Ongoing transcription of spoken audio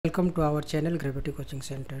Welcome to our channel Gravity Coaching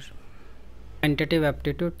Center. Quantitative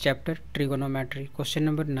Aptitude Chapter Trigonometry. Question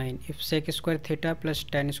number 9. If sec square theta plus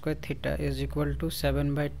tan square theta is equal to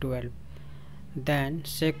 7 by 12, then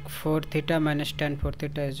sec 4 theta minus tan 4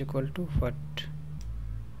 theta is equal to what?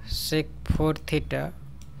 Sec 4 theta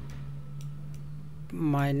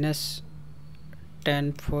minus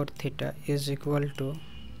tan 4 theta is equal to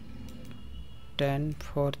tan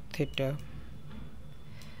 4 theta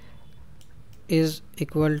is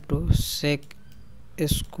equal to sec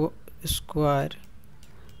square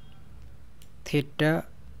theta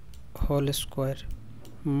whole square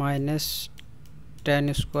minus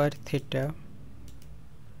tan square theta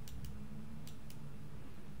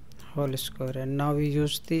whole square. And now we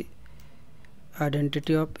use the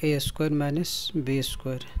identity of a square minus b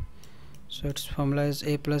square. So its formula is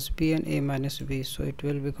a plus b and a minus b. So it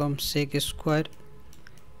will become sec square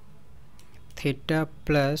theta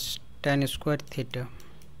plus tan square theta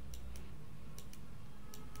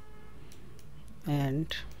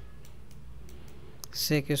and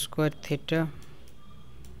sec square theta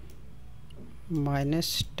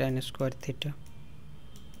minus tan square theta.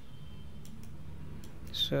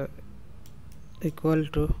 So equal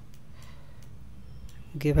to,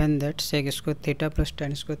 given that sec square theta plus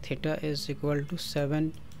tan square theta is equal to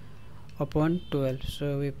 7 upon 12.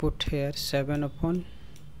 So we put here 7 upon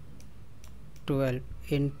 12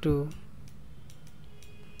 into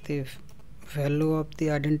the value of the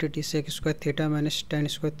identity sec square theta minus tan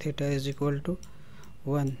square theta is equal to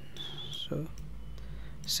 1. So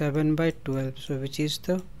 7 by 12. So which is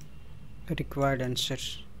the required answer.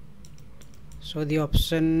 So the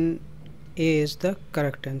option A is the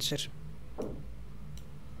correct answer.